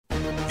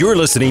You're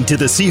listening to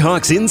the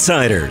Seahawks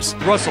Insiders.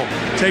 Russell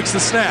takes the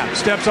snap,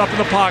 steps up in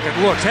the pocket,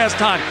 looks, has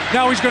time.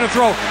 Now he's going to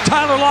throw.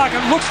 Tyler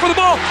Lockett looks for the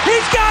ball.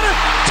 He's got it!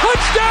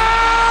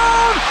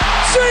 Touchdown!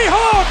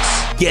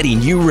 Seahawks! Getting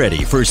you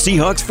ready for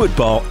Seahawks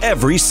football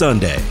every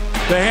Sunday.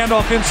 The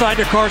handoff inside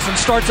to Carson,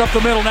 starts up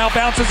the middle, now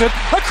bounces it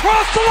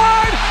across the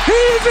line.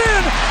 He's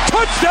in!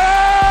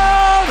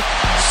 Touchdown!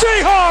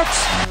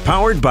 Seahawks!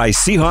 Powered by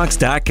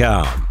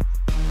Seahawks.com.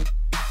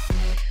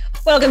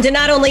 Welcome to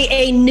not only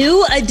a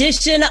new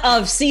edition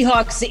of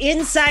Seahawks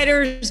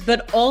Insiders,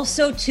 but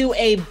also to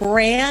a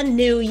brand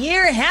new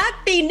year.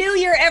 Happy New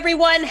Year,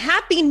 everyone.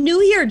 Happy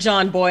New Year,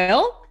 John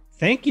Boyle.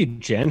 Thank you,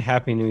 Jen.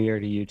 Happy New Year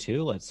to you,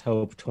 too. Let's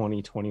hope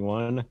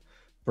 2021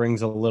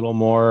 brings a little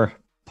more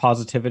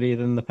positivity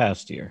than the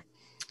past year.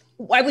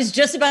 I was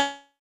just about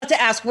to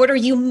ask, what are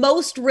you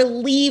most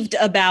relieved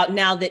about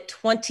now that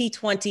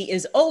 2020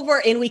 is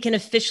over and we can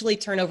officially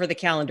turn over the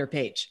calendar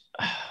page?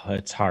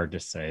 It's hard to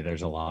say.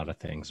 There's a lot of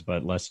things,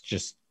 but let's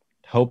just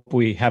hope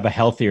we have a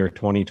healthier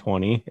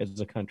 2020 as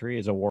a country,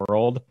 as a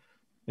world.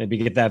 Maybe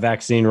get that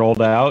vaccine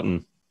rolled out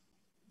and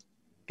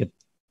get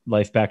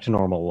life back to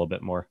normal a little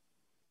bit more.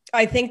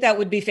 I think that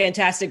would be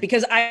fantastic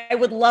because I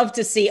would love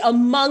to see,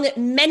 among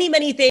many,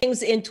 many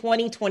things in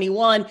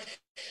 2021,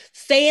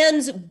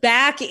 fans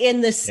back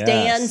in the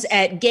stands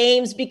at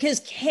games,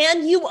 because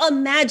can you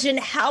imagine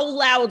how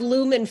loud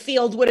Lumen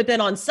Field would have been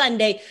on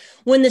Sunday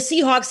when the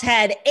Seahawks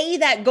had A,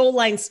 that goal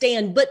line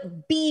stand,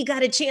 but B,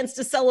 got a chance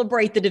to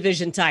celebrate the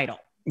division title?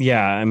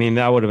 Yeah, I mean,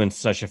 that would have been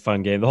such a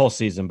fun game the whole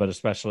season, but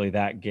especially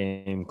that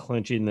game,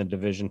 clinching the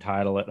division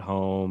title at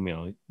home, you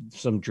know,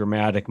 some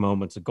dramatic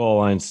moments, a goal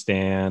line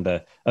stand,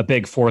 a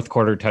big fourth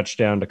quarter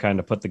touchdown to kind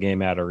of put the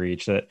game out of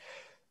reach.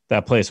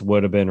 That place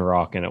would have been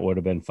rocking. It would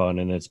have been fun.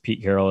 And as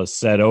Pete Carroll has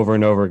said over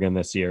and over again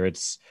this year,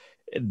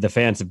 the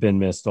fans have been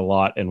missed a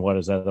lot in what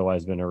has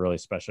otherwise been a really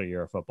special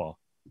year of football.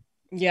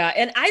 Yeah,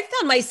 and I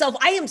found myself,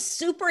 I am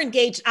super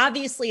engaged,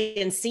 obviously,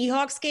 in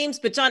Seahawks games.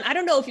 But, John, I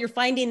don't know if you're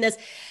finding this.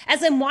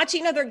 As I'm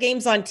watching other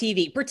games on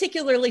TV,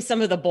 particularly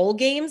some of the bowl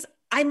games,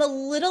 I'm a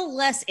little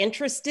less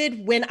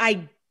interested when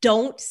I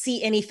don't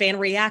see any fan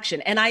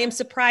reaction. And I am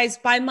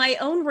surprised by my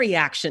own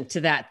reaction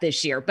to that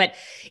this year. But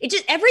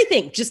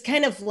everything just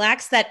kind of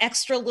lacks that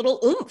extra little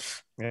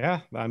oomph. Yeah,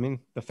 I mean,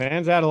 the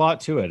fans add a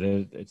lot to it.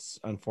 It's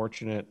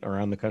unfortunate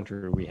around the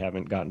country we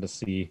haven't gotten to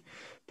see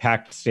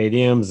packed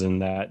stadiums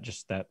and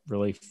that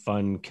really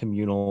fun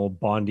communal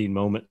bonding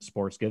moment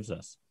sports gives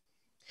us.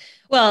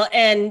 Well,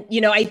 and,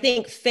 I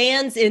think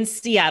fans in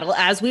Seattle,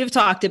 as we've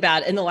talked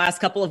about in the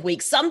last couple of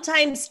weeks,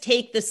 sometimes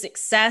take the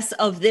success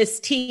of this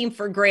team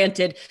for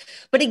granted.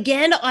 But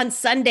again, on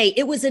Sunday,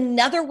 it was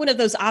another one of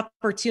those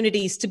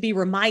opportunities to be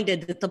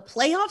reminded that the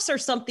playoffs are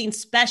something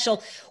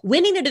special.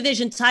 Winning a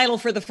division title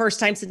for the first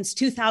time since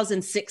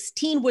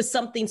 2016 was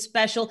something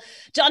special.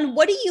 John,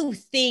 what do you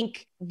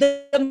think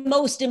the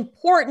most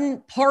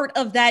important part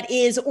of that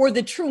is, or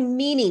the true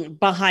meaning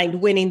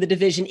behind winning the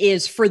division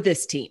is for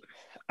this team?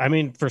 I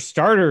mean, for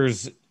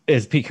starters,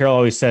 as Pete Carroll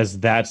always says,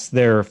 that's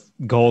their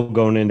goal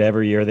going into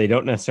every year. They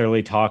don't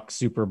necessarily talk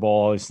Super Bowl,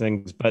 all these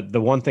things, but the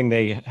one thing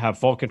they have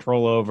full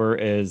control over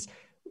is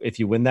if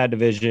you win that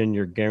division,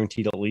 you're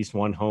guaranteed at least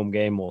one home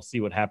game. We'll see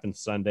what happens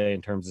Sunday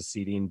in terms of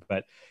seeding,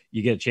 but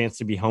you get a chance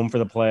to be home for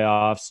the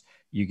playoffs.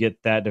 You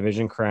get that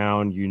division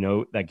crown,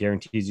 that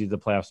guarantees you the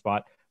playoff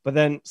spot. But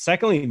then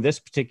secondly, this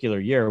particular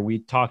year, we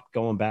talked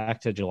going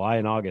back to July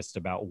and August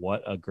about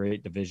what a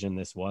great division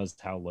this was,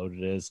 how loaded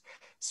it is.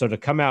 So to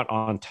come out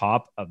on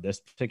top of this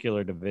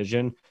particular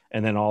division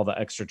and then all the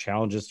extra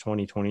challenges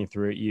 2020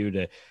 threw at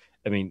you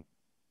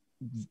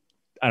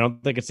I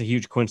don't think it's a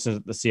huge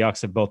coincidence that the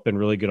Seahawks have both been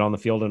really good on the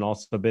field and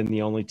also been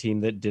the only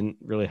team that didn't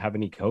really have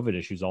any COVID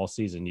issues all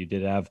season. You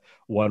did have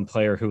one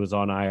player who was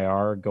on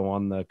IR go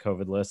on the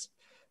COVID list,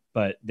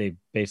 but they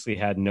basically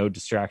had no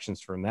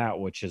distractions from that,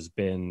 which has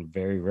been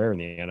very rare in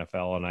the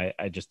NFL.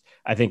 And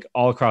I think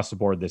all across the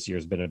board this year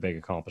has been a big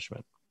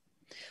accomplishment.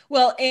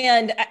 Well,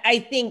 and I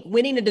think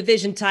winning a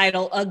division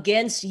title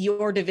against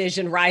your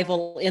division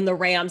rival in the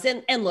Rams,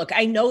 and look,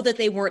 I know that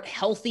they weren't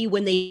healthy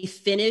when they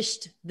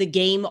finished the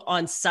game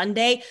on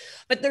Sunday,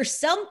 but there's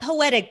some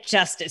poetic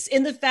justice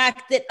in the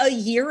fact that a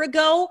year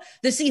ago,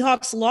 the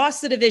Seahawks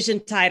lost the division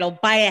title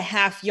by a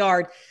half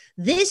yard.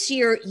 This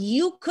year,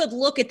 you could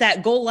look at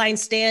that goal line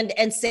stand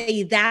and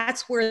say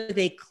that's where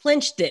they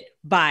clinched it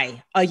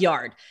by a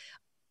yard.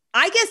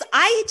 I guess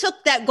I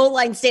took that goal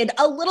line stand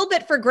a little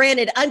bit for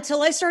granted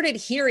until I started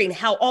hearing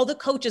how all the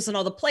coaches and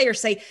all the players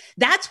say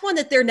that's one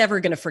that they're never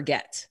going to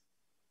forget.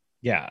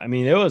 Yeah, I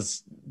mean,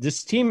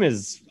 this team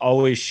has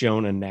always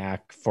shown a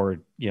knack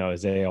for,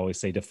 as they always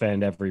say,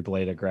 defend every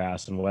blade of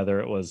grass. And whether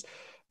it was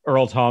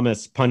Earl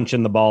Thomas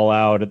punching the ball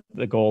out at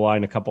the goal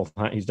line a couple of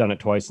times, he's done it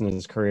twice in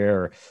his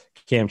career, or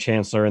Cam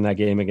Chancellor in that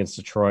game against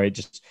Detroit,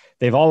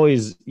 they've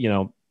always,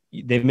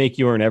 they make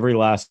you earn every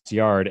last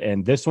yard.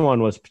 And this one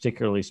was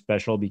particularly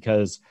special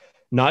because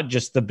not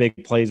just the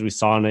big plays we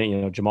saw in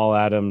it, Jamal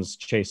Adams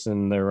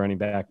chasing the running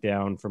back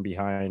down from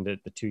behind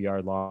at the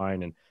 2-yard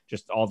line and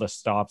just all the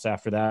stops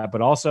after that,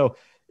 but also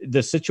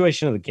the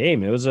situation of the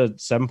game, it was a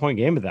 7-point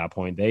game at that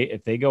point.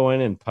 If they go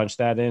in and punch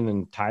that in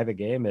and tie the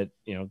game, it,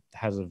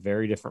 has a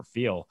very different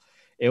feel.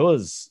 It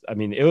was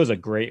a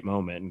great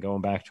moment. And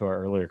going back to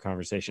our earlier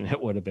conversation,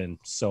 it would have been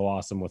so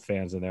awesome with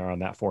fans in there on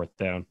that 4th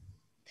down.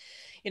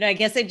 I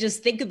guess I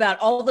just think about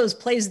all those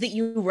plays that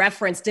you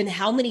referenced and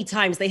how many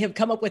times they have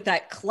come up with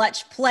that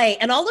clutch play.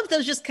 And all of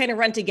those just kind of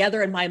run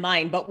together in my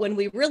mind. But when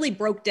we really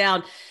broke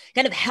down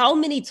kind of how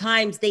many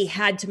times they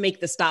had to make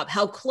the stop,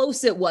 how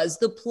close it was,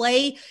 the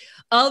play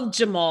of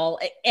Jamal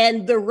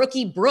and the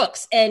rookie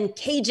Brooks and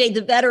KJ,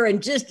 the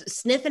veteran, just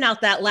sniffing out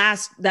that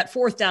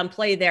 4th down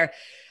play there.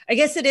 I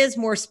guess it is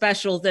more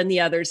special than the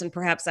others, and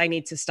perhaps I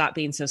need to stop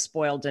being so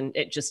spoiled and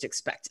just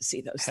expect to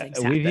see those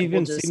things happen. We've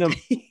even seen them.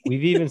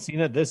 We've even seen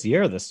it this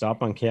year. The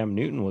stop on Cam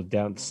Newton was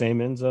down the same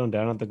end zone,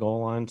 down at the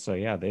goal line. So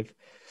yeah,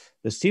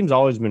 this team's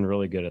always been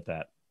really good at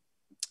that.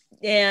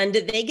 And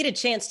they get a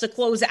chance to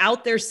close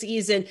out their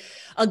season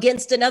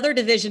against another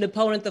division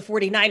opponent, the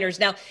 49ers.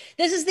 Now,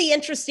 this is the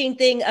interesting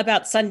thing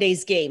about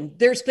Sunday's game.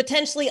 There's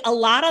potentially a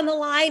lot on the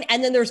line,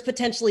 and then there's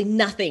potentially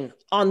nothing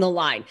on the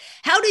line.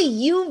 How do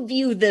you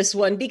view this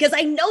one? Because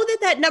I know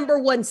that number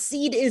 1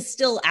 seed is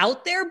still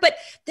out there, but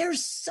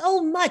there's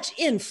so much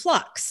in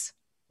flux.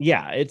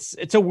 Yeah,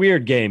 it's a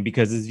weird game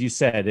because, as you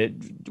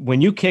said,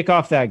 when you kick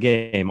off that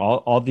game,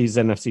 all these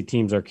NFC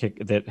teams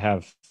that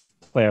have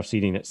playoff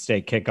seeding at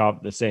stake kick off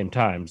at the same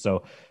time.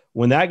 So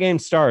when that game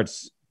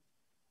starts,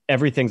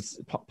 everything's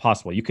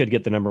possible. You could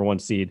get the number 1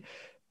 seed,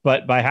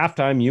 but by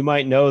halftime, you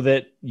might know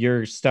that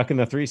you're stuck in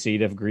the 3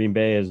 seed if Green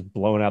Bay is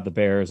blowing out the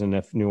Bears and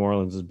if New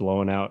Orleans is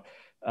blowing out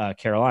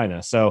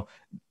Carolina. So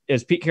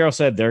as Pete Carroll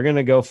said, they're going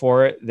to go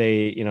for it.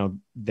 They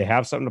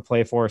have something to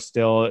play for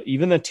still.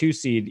 Even the 2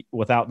 seed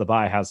without the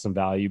bye has some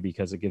value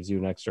because it gives you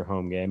an extra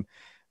home game.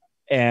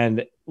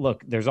 And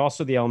look, there's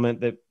also the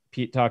element that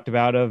Pete talked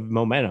about of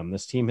momentum.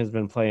 This team has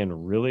been playing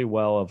really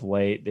well of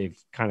late.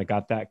 They've kind of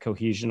got that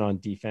cohesion on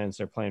defense.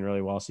 They're playing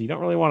really well. So you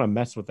don't really want to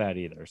mess with that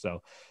either.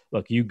 So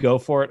look, you go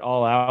for it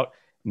all out.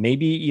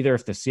 Maybe either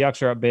if the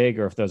Seahawks are up big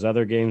or if those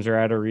other games are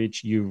out of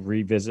reach, you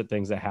revisit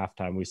things at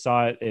halftime. We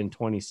saw it in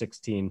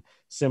 2016,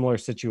 similar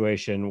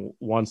situation.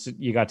 Once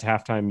you got to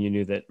halftime, you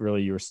knew that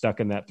really you were stuck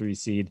in that 3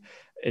 seed,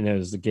 and it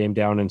was the game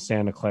down in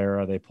Santa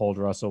Clara. They pulled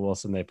Russell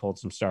Wilson. They pulled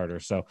some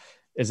starters. So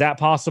is that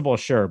possible?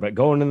 Sure. But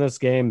going in this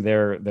game,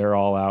 they're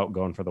all out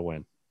going for the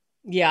win.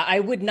 Yeah, I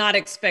would not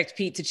expect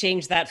Pete to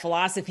change that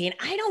philosophy. And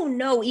I don't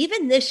know,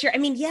 even this year,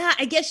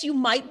 I guess you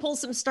might pull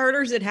some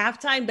starters at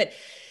halftime, but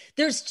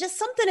there's just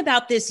something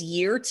about this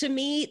year to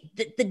me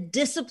that the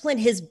discipline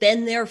has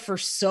been there for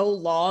so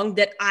long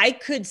that I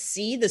could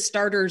see the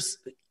starters,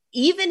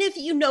 even if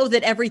you know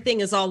that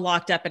everything is all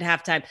locked up at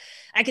halftime,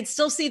 I could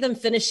still see them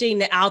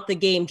finishing out the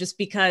game just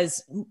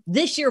because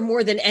this year,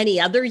 more than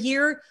any other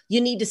year,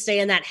 you need to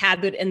stay in that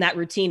habit and that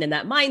routine and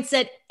that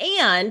mindset.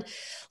 And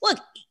look,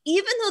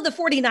 even though the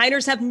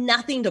 49ers have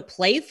nothing to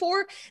play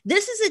for,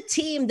 this is a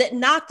team that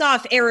knocked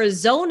off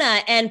Arizona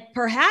and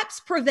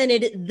perhaps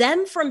prevented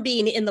them from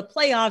being in the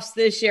playoffs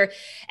this year.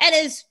 And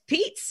as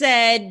Pete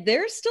said,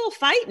 they're still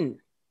fighting.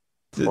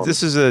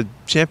 This is a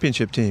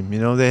championship team.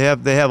 They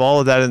have all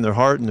of that in their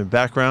heart and their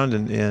background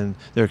and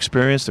their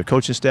experience, their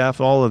coaching staff,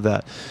 all of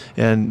that.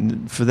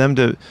 And for them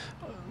to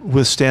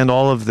withstand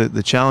all of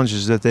the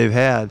challenges that they've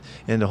had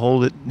and to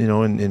hold it,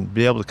 and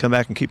be able to come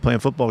back and keep playing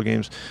football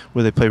games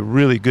where they play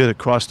really good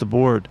across the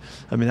board.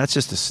 That's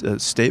just a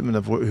statement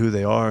of who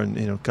they are.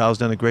 And, Kyle's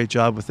done a great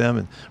job with them,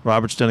 and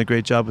Robert's done a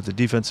great job with the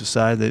defensive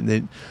side.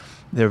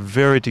 They're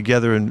very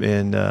together,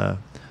 and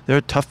they're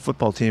a tough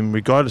football team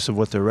regardless of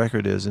what their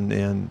record is.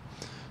 And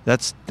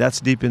that's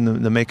deep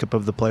in the makeup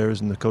of the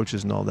players and the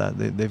coaches and all that.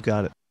 They've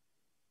got it.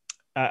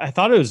 I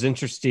thought it was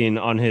interesting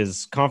on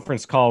his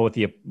conference call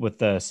with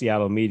the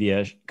Seattle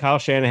media. Kyle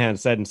Shanahan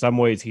said in some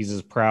ways he's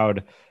as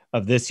proud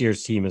of this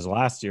year's team as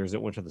last year's that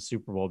went to the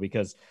Super Bowl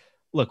because,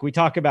 look, we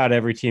talk about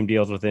every team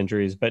deals with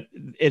injuries, but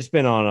it's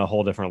been on a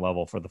whole different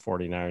level for the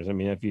 49ers.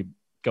 If you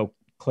go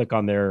click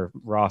on their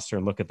roster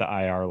and look at the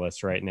IR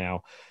list right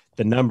now,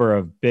 the number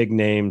of big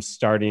names,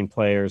 starting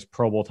players,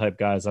 Pro Bowl type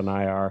guys on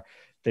IR,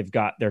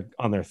 they're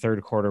on their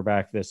 3rd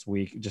quarterback this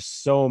week.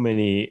 Just so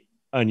many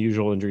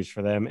unusual injuries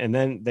for them. And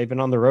then they've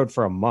been on the road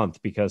for a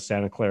month because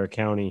Santa Clara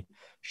County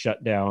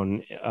shut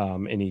down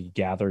any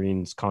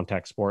gatherings,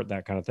 contact sport,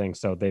 that kind of thing.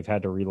 So they've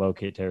had to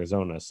relocate to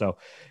Arizona. So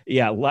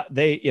yeah,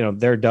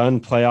 they're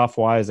done playoff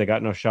wise. They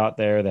got no shot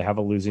there. They have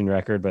a losing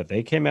record, but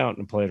they came out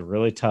and played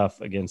really tough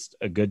against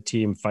a good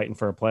team fighting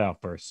for a playoff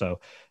berth. So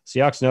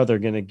Seahawks know they're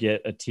going to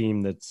get a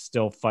team that's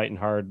still fighting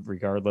hard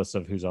regardless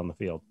of who's on the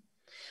field.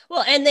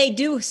 Well, and they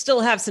do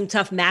still have some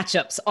tough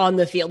matchups on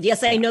the field.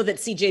 Yes, I know that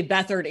CJ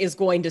Beathard is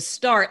going to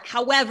start.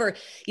 However,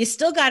 you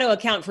still got to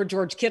account for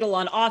George Kittle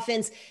on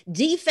offense.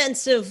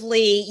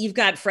 Defensively, you've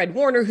got Fred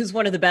Warner, who's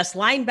one of the best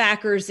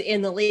linebackers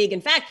in the league.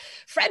 In fact,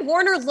 Fred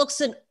Warner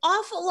looks an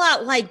awful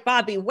lot like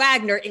Bobby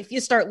Wagner if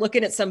you start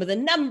looking at some of the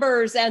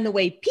numbers and the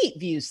way Pete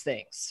views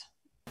things.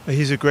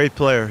 He's a great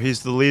player.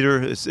 He's the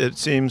leader, it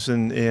seems,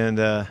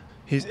 and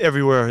he's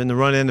everywhere in the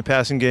run and the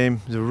passing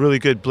game. He's a really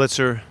good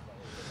blitzer.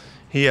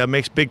 He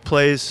makes big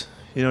plays.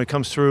 You know, he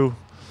comes through.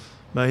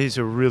 But he's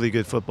a really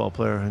good football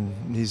player, and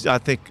I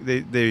think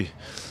they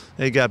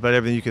got about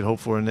everything you could hope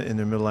for in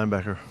their middle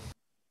linebacker.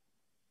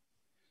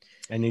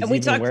 And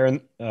he's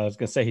wearing. I was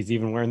gonna say he's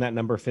even wearing that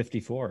number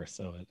 54.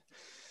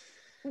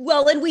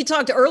 Well, and we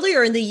talked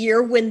earlier in the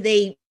year when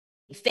they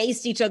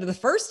faced each other the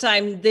first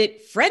time that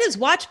Fred has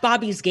watched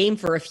Bobby's game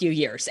for a few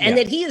years, and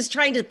that he is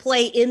trying to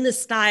play in the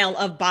style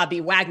of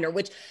Bobby Wagner,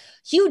 which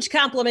huge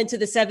compliment to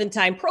the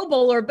 7-time Pro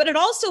Bowler, but it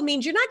also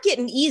means you're not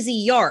getting easy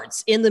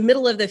yards in the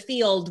middle of the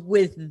field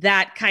with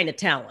that kind of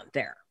talent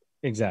there.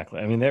 Exactly.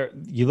 I mean,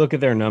 you look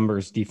at their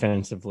numbers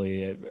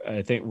defensively.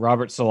 I think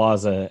Robert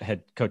Saleh's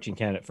head coaching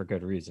candidate for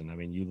good reason. I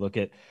mean, you look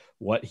at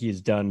what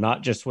he's done,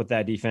 not just with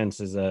that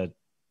defense as a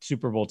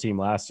Super Bowl team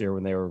last year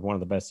when they were one of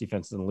the best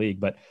defenses in the league,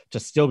 but to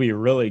still be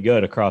really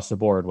good across the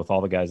board with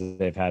all the guys that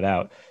they've had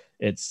out.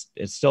 It's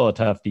still a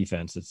tough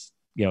defense. It's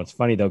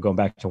funny though, going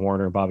back to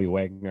Warner and Bobby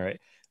Wagner.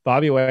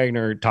 Bobby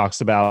Wagner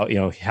talks about,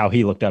 how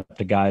he looked up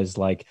to guys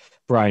like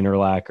Brian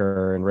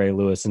Urlacher and Ray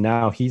Lewis. And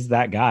now he's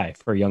that guy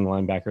for young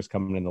linebackers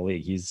coming in the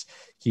league.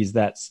 He's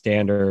that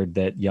standard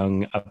that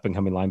young up and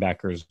coming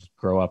linebackers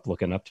grow up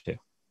looking up to.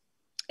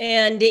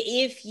 And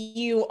if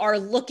you are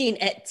looking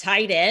at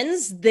tight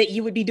ends that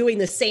you would be doing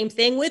the same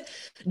thing with,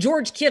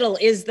 George Kittle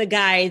is the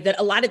guy that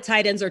a lot of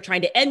tight ends are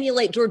trying to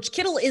emulate. George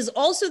Kittle is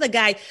also the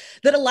guy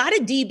that a lot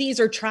of DBs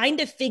are trying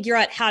to figure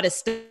out how to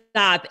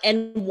stop.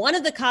 And one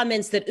of the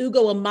comments that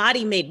Ugo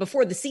Amadi made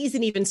before the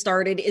season even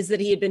started is that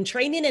he had been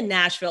training in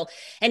Nashville,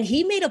 and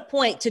he made a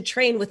point to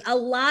train with a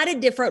lot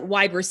of different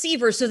wide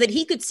receivers so that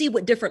he could see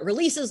what different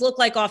releases look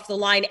like off the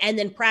line and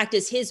then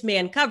practice his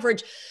man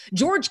coverage.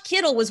 George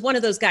Kittle was one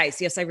of those guys.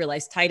 Yes, I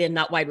realize tight end,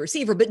 not wide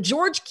receiver, but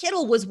George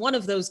Kittle was one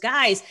of those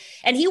guys,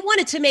 and he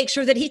wanted to make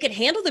sure that he could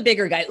handle the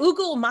bigger guy.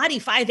 Ugo Amadi,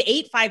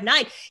 5'8",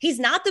 5'9". He's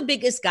not the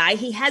biggest guy.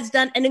 He has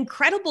done an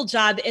incredible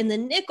job in the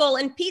nickel,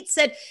 and Pete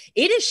said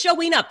it is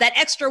showing up. That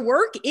extra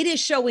work, it is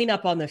showing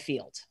up on the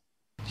field.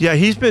 Yeah,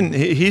 he's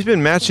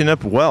been matching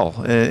up well,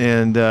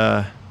 and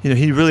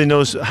he really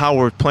knows how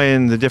we're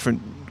playing the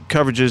different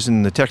coverages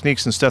and the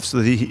techniques and stuff,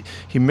 so that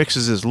he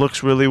mixes his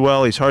looks really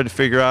well. He's hard to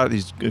figure out.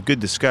 He's a good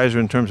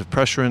disguiser in terms of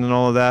pressuring and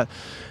all of that.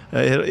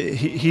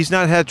 He's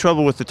not had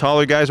trouble with the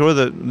taller guys or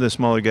the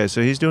smaller guys,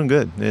 so he's doing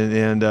good.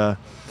 And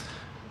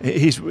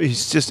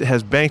he's just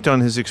has banked on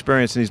his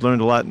experience, and he's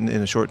learned a lot in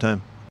a short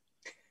time.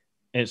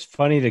 It's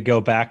funny to go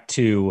back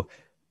to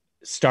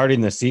starting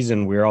the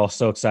season. We were all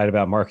so excited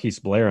about Marquise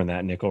Blair in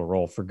that nickel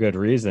role for good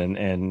reason.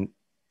 And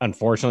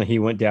unfortunately he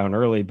went down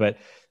early, but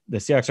the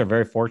Seahawks are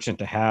very fortunate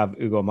to have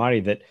Ugo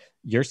Amadi, that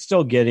you're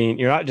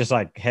not just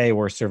like, hey,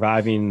 we're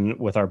surviving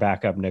with our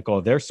backup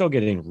nickel. They're still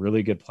getting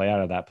really good play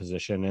out of that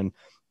position. And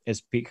as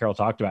Pete Carroll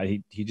talked about,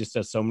 he just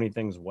does so many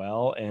things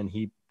well, and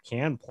he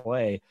can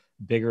play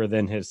bigger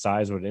than his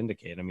size would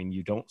indicate. I mean,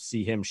 you don't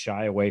see him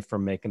shy away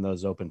from making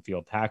those open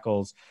field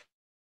tackles.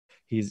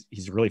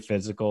 He's really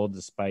physical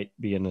despite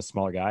being a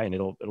smaller guy, and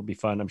it'll be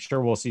fun. I'm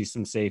sure we'll see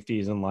some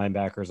safeties and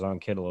linebackers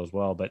on Kittle as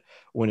well, but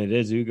when it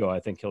is Ugo,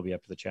 I think he'll be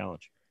up to the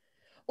challenge.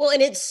 Well,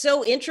 and it's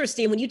so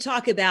interesting when you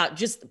talk about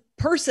just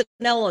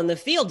personnel on the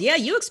field. Yeah,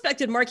 you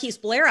expected Marquise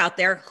Blair out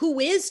there, who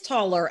is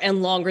taller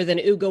and longer than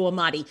Ugo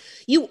Amadi.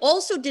 You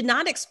also did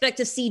not expect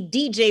to see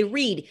DJ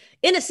Reed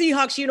in a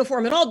Seahawks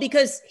uniform at all,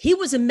 because he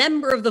was a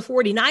member of the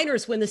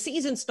 49ers when the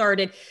season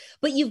started.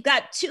 But you've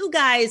got two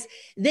guys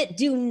that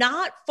do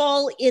not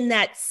fall in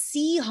that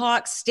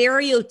Seahawks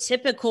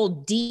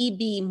stereotypical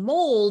DB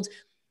mold,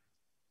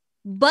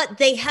 but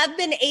they have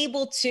been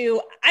able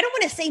to, I don't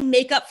want to say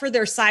make up for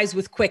their size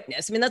with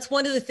quickness. I mean, that's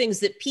one of the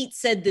things that Pete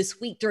said this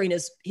week during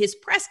his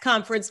press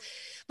conference.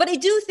 But I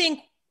do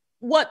think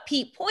what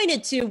Pete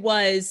pointed to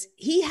was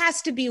he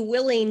has to be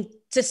willing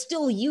to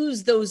still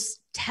use those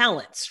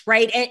talents,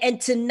 right? And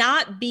to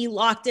not be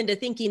locked into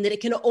thinking that it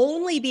can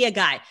only be a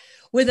guy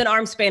with an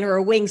arm span or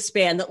a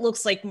wingspan that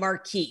looks like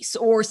Marquise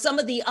or some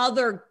of the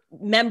other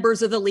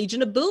members of the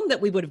Legion of Boom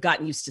that we would have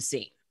gotten used to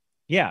seeing.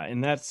 Yeah.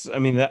 And that's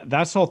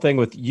the whole thing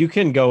with, you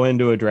can go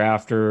into a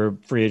draft or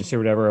free agency or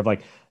whatever of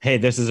like, hey,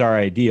 this is our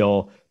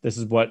ideal. This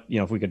is what,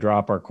 if we could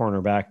drop our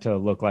cornerback to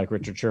look like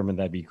Richard Sherman,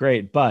 that'd be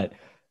great. But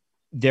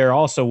they're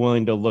also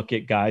willing to look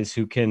at guys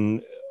who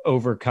can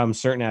overcome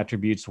certain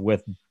attributes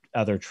with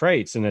other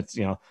traits. And it's,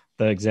 the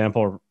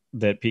example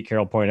that Pete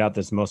Carroll pointed out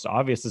that's most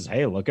obvious is,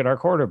 hey, look at our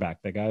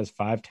quarterback. The guy's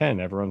 5'10".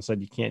 Everyone said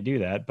you can't do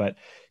that, but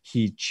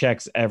he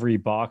checks every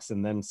box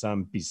and then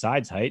some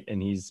besides height,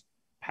 and he's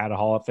had a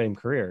Hall of Fame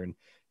career. And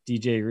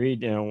DJ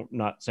Reed,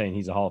 not saying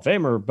he's a Hall of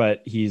Famer,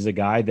 but he's a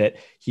guy that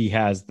he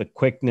has the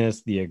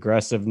quickness, the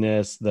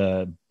aggressiveness,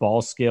 the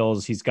ball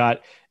skills. He's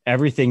got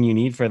everything you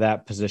need for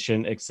that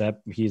position,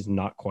 except he's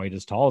not quite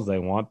as tall as they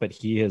want, but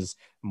he has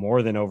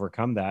more than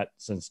overcome that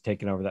since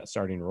taking over that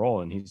starting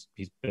role. And he's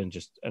been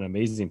just an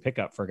amazing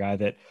pickup for a guy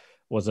that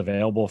was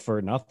available for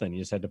nothing.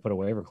 You just had to put a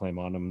waiver claim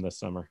on him this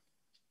summer.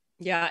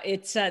 Yeah,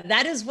 it's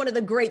that is one of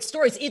the great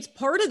stories. It's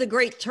part of the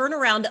great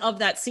turnaround of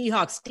that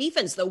Seahawks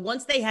defense, though.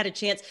 Once they had a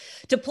chance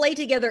to play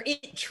together,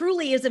 it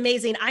truly is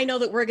amazing. I know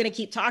that we're going to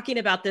keep talking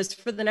about this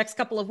for the next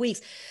couple of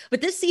weeks,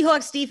 but this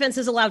Seahawks defense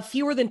has allowed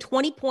fewer than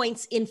 20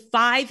 points in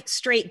 5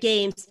 straight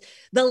games.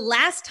 The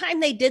last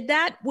time they did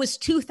that was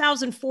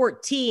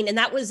 2014, and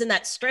that was in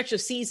that stretch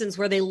of seasons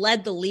where they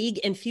led the league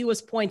in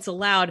fewest points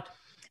allowed.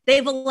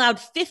 They've allowed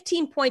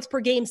 15 points per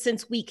game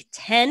since week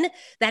 10.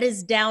 That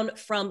is down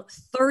from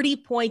 30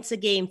 points a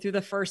game through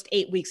the first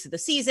 8 weeks of the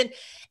season,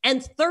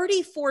 and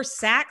 34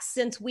 sacks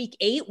since week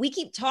 8. We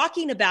keep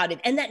talking about it,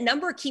 and that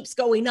number keeps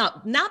going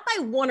up, not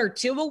by 1 or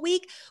 2 a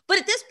week, but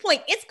at this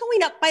point, it's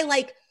going up by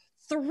like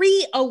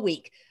 3 a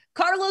week.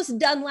 Carlos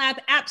Dunlap,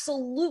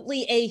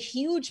 absolutely a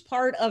huge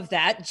part of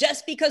that,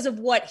 just because of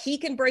what he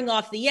can bring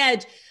off the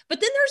edge.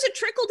 But then there's a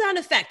trickle-down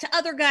effect to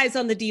other guys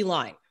on the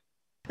D-line.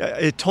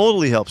 It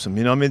totally helps him,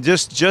 I mean,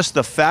 just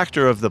the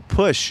factor of the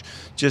push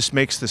just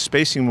makes the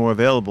spacing more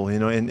available,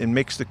 and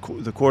makes the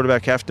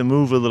quarterback have to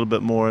move a little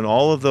bit more, and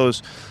all of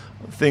those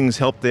things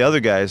help the other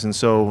guys. And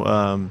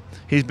so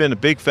he's been a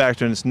big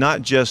factor, and it's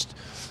not just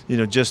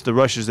the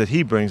rushes that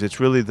he brings. It's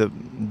really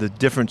the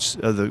difference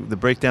of the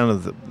breakdown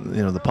of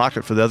the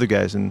pocket for the other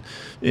guys. And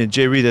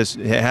Jay Reed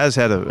has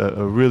had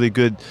a really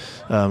good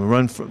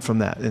run from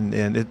that,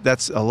 and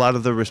that's a lot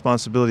of the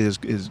responsibility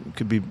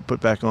could be put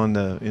back on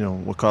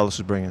what Carlos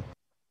is bringing.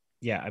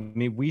 Yeah, I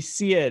mean, we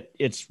see it.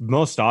 It's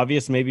most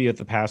obvious maybe with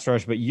the pass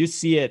rush, but you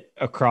see it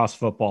across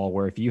football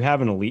where if you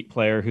have an elite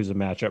player who's a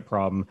matchup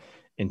problem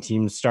and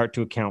teams start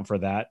to account for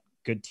that,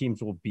 good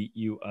teams will beat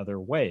you other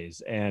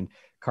ways. And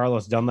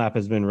Carlos Dunlap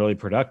has been really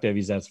productive.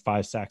 He's had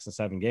 5 sacks in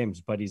 7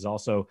 games, but he's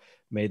also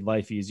made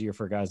life easier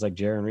for guys like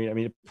Jarran Reed. I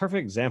mean, a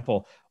perfect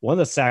example, one of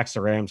the sacks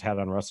the Rams had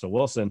on Russell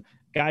Wilson,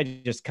 guy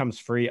just comes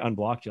free,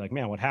 unblocked. You're like,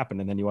 man, what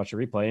happened? And then you watch a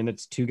replay and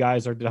it's 2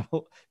 guys are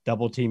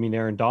double teaming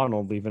Aaron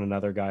Donald, leaving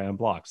another guy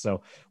unblocked.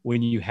 So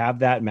when you have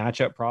that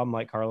matchup problem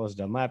like Carlos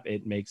Dunlap,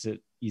 it makes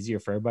it easier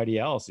for everybody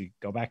else. You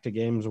go back to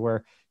games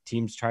where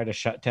teams try to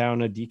shut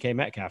down a DK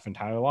Metcalf and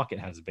Tyler Lockett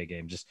has a big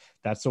game. Just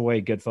that's the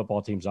way good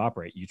football teams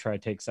operate. You try to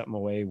take something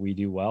away, we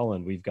do well,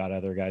 and we've got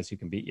other guys who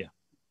can beat you.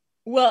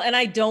 Well, and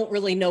I don't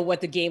really know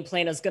what the game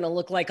plan is going to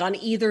look like on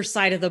either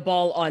side of the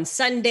ball on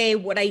Sunday.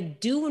 What I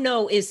do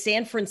know is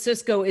San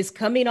Francisco is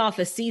coming off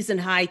a season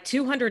high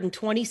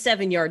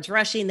 227 yards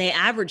rushing. They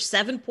average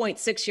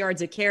 7.6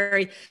 yards a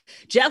carry.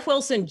 Jeff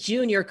Wilson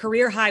Jr.,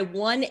 career high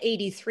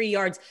 183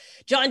 yards.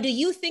 John, do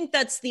you think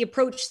that's the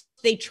approach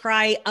they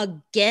try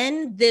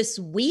again this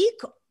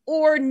week?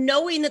 Or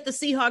knowing that the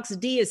Seahawks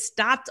D has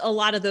stopped a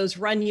lot of those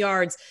run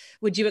yards,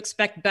 would you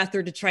expect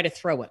Beathard to try to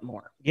throw it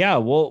more? Yeah,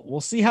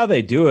 we'll see how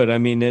they do it. I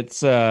mean, it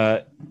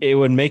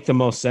would make the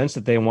most sense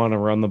that they want to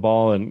run the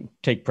ball and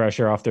take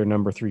pressure off their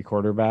number 3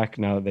 quarterback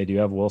now that they do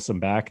have Wilson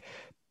back.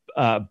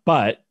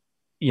 But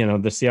the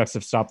Seahawks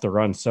have stopped the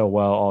run so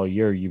well all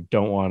year. You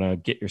don't want to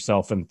get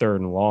yourself in 3rd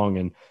and long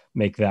and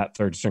make that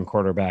 3rd string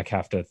quarterback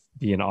have to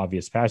be an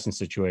obvious passing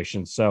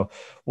situation. So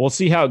we'll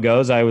see how it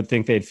goes. I would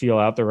think they'd feel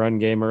out the run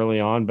game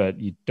early on, but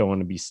you don't want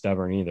to be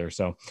stubborn either.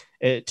 So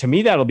to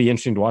me, that'll be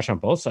interesting to watch on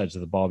both sides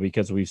of the ball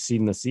because we've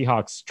seen the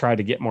Seahawks try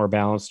to get more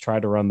balance, try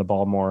to run the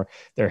ball more.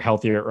 They're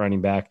healthier at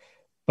running back.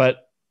 But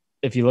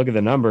if you look at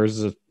the numbers,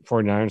 the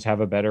 49ers have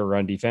a better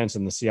run defense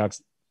and the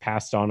Seahawks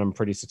passed on them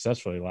pretty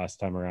successfully last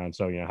time around.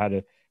 So,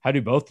 how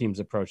do both teams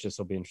approach this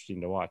will be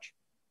interesting to watch.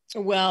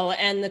 Well,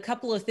 and the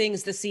couple of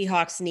things the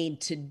Seahawks need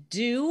to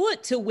do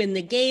to win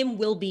the game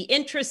will be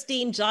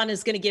interesting. John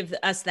is going to give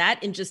us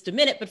that in just a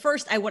minute. But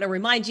first, I want to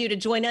remind you to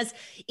join us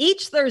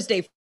each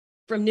Thursday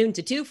from noon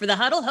to 2 for The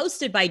Huddle,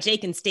 hosted by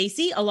Jake and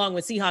Stacy, along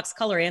with Seahawks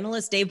color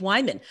analyst Dave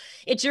Wyman.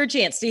 It's your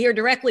chance to hear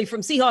directly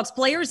from Seahawks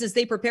players as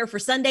they prepare for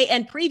Sunday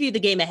and preview the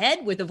game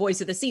ahead with the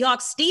voice of the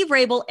Seahawks, Steve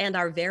Rabel, and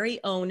our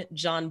very own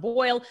John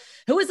Boyle,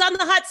 who is on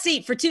the hot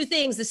seat for 2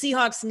 things the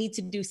Seahawks need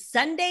to do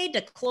Sunday to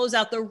close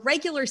out the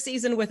regular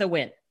season with a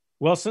win.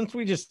 Well, since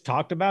we just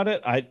talked about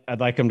it, I'd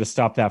like him to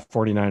stop that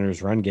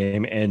 49ers run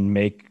game and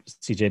make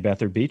CJ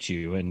Beathard beat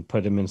you and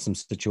put him in some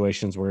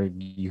situations where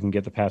you can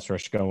get the pass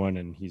rush going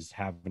and he's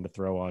having to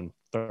throw on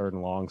 3rd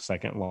and long,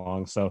 2nd and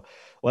long. So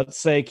let's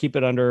say keep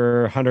it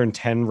under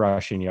 110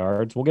 rushing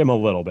yards. We'll give him a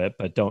little bit,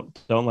 but don't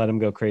let him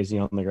go crazy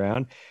on the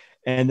ground.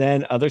 And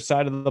then other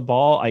side of the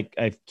ball,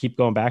 I keep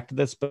going back to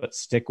this, but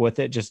stick with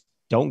it. Just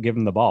don't give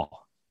him the ball.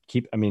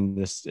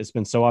 It's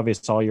been so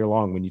obvious all year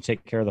long. When you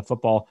take care of the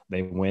football,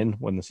 they win.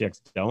 When the Seahawks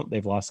don't,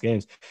 they've lost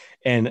games.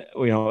 And,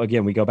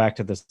 again, we go back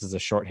to this as a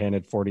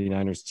shorthanded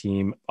 49ers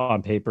team.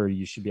 On paper,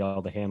 you should be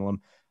able to handle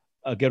them.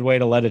 A good way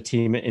to let a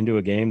team into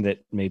a game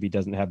that maybe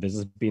doesn't have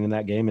business being in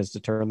that game is to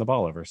turn the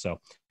ball over.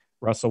 So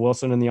Russell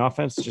Wilson in the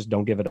offense, just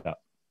don't give it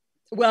up.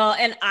 Well,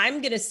 and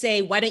I'm going to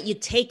say, why don't you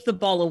take the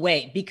ball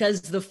away?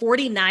 Because the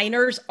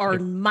 49ers are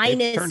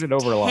minus turned it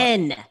over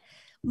 10.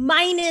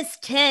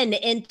 -10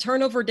 in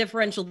turnover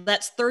differential.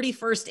 That's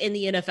 31st in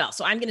the NFL.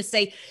 So I'm going to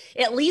say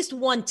at least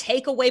one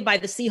takeaway by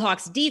the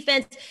Seahawks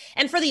defense.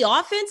 And for the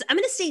offense, I'm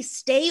going to say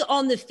stay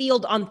on the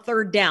field on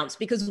third downs,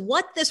 because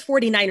what this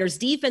 49ers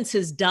defense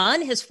has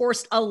done has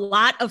forced a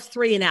lot of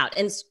 3 and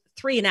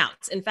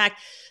outs. In fact,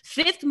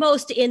 5th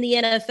most in the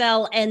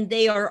NFL, and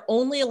they are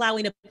only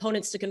allowing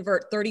opponents to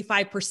convert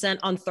 35%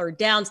 on third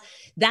downs.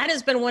 That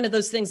has been one of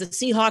those things the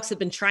Seahawks have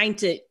been trying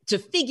to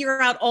figure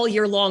out all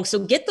year long. So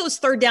get those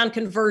third down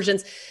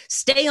conversions,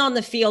 stay on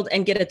the field,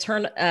 and get a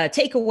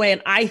takeaway,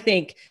 and I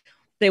think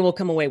they will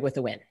come away with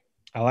a win.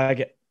 I like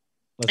it.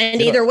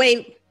 Either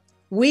way,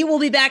 we will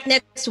be back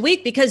next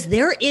week because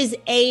there is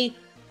a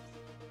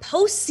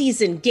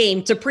postseason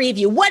game to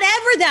preview,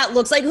 whatever that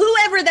looks like,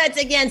 whoever that's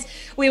against.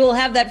 We will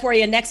have that for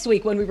you next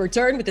week when we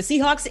return with the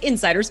Seahawks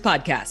Insiders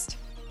Podcast.